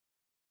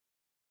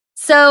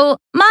So,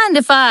 mind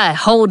if I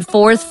hold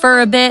forth for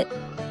a bit?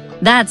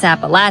 That's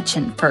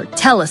Appalachian for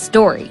tell a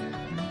story.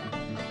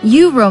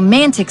 You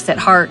romantics at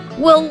heart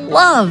will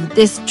love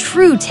this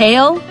true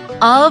tale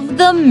of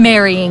the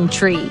marrying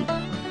tree.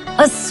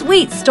 A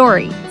sweet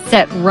story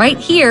set right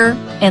here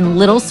in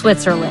Little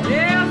Switzerland.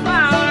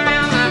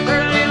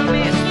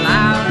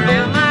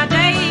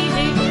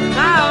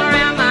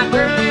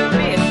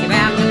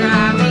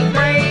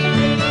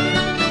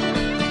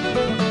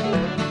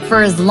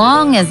 For as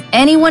long as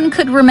anyone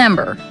could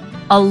remember,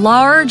 a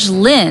large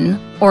linn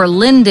or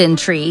linden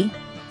tree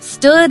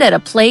stood at a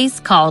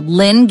place called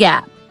Lynn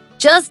Gap,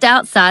 just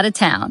outside of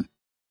town.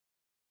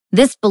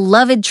 This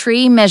beloved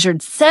tree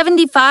measured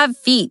 75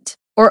 feet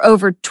or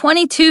over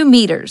 22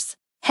 meters,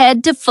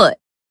 head to foot.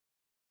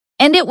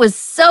 And it was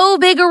so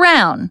big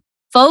around,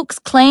 folks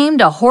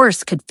claimed a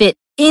horse could fit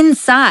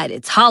inside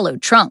its hollow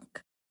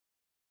trunk.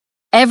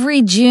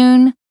 Every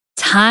June,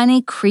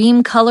 tiny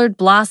cream-colored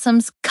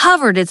blossoms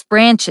covered its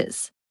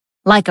branches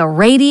like a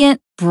radiant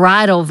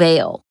bridal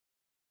veil.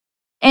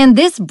 And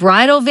this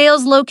bridal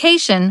veil's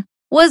location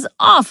was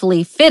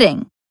awfully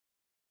fitting.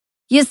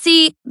 You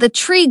see, the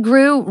tree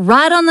grew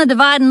right on the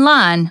dividing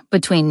line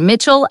between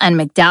Mitchell and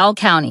McDowell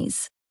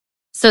counties.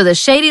 So the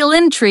shady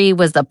linn tree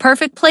was the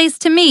perfect place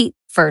to meet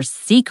for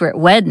secret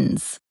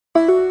weddings.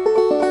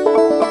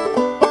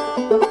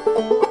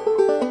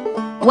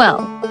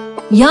 Well,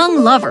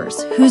 young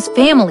lovers whose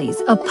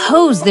families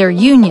opposed their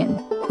union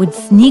would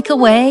sneak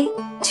away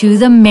to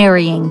the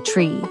marrying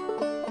tree.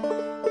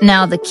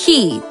 Now, the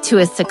key to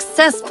a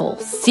successful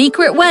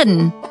secret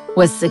wedding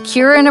was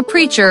securing a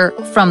preacher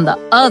from the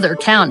other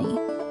county.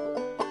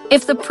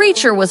 If the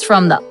preacher was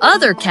from the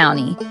other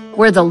county,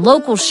 where the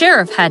local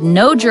sheriff had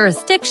no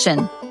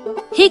jurisdiction,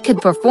 he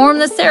could perform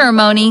the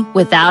ceremony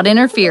without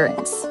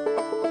interference.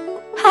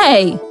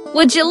 Hey,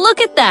 would you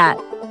look at that?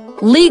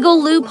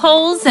 Legal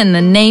loopholes in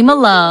the name of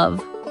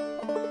love.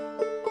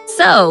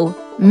 So,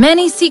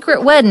 many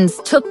secret weddings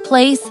took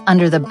place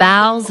under the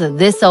boughs of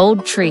this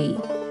old tree.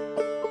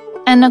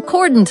 And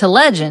according to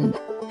legend,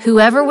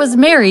 whoever was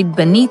married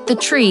beneath the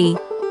tree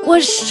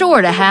was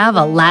sure to have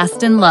a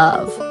lasting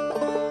love.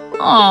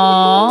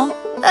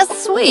 Aww,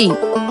 that's sweet.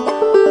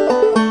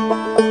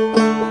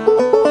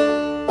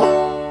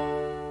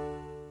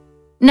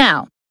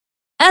 Now,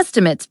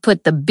 estimates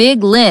put the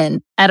big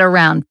linn at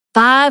around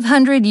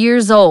 500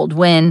 years old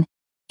when,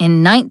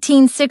 in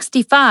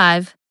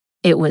 1965,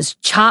 it was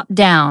chopped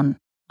down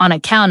on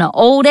account of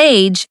old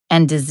age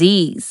and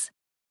disease.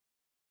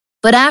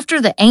 But after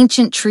the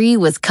ancient tree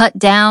was cut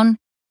down,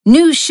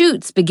 new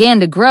shoots began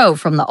to grow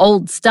from the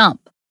old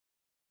stump.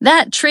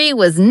 That tree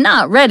was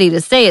not ready to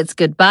say its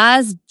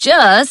goodbyes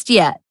just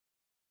yet.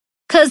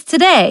 'Cause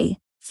today,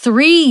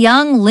 3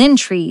 young linn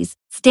trees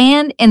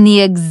stand in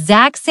the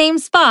exact same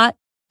spot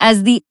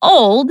as the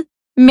old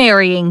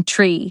marrying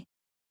tree.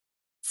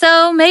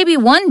 So maybe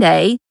one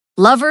day,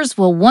 lovers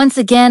will once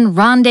again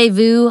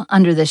rendezvous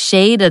under the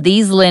shade of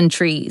these linn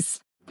trees.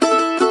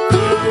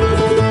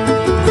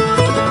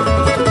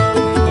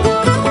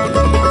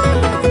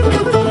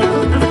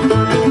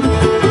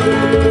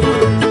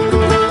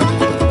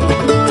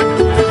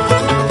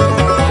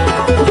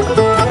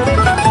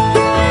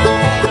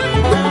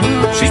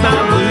 She's my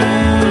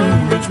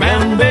blue Ridge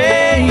Mountain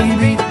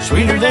baby,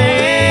 sweeter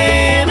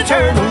than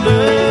eternal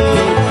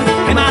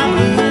love. And my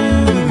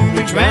blue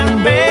Ridge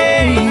Mountain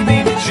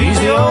baby, she's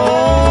the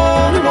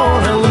only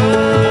one I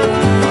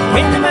love.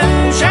 When the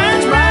moon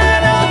shines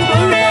bright on the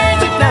Blue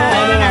Ridge at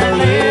night in our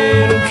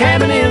little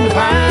cabin in the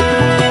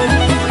pine.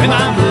 And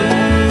my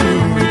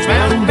blue Ridge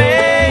Mountain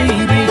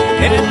baby,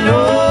 heaven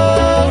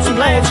knows I'm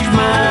glad she's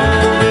mine.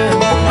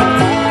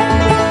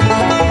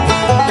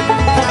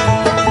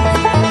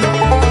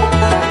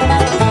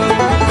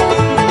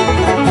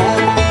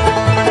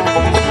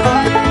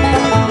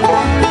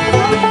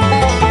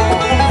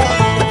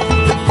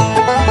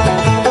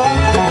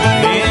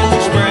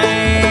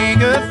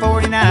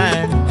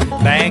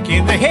 Back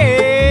in the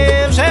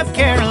hills of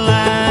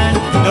Caroline,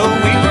 though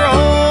we were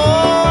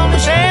only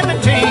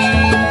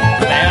 17,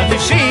 without the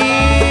sea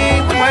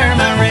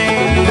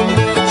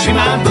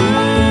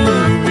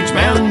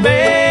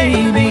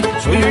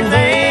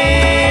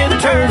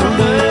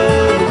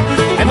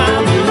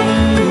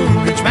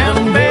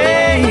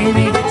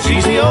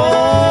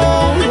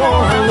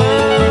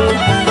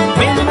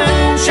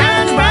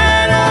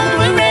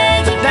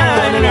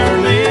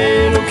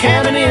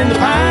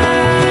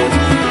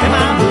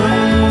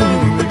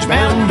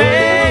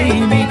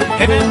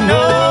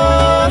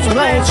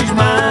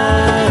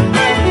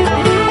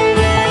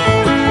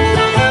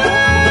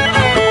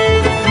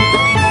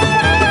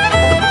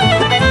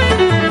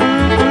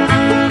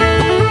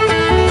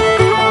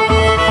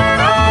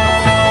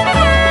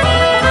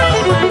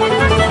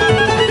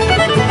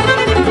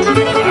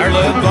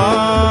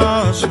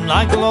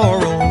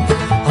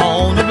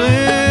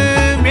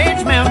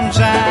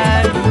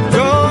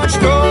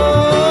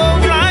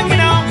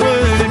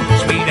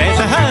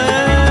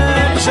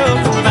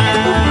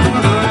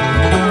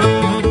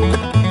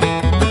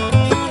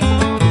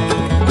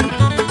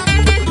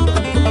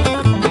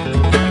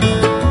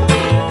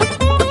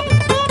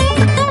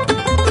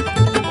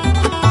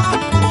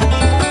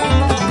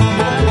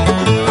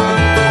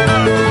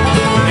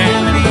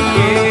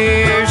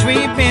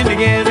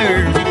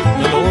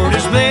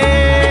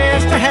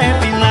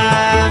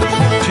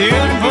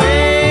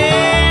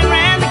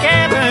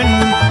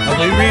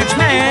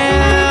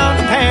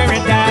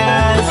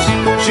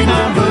She's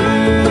my Blue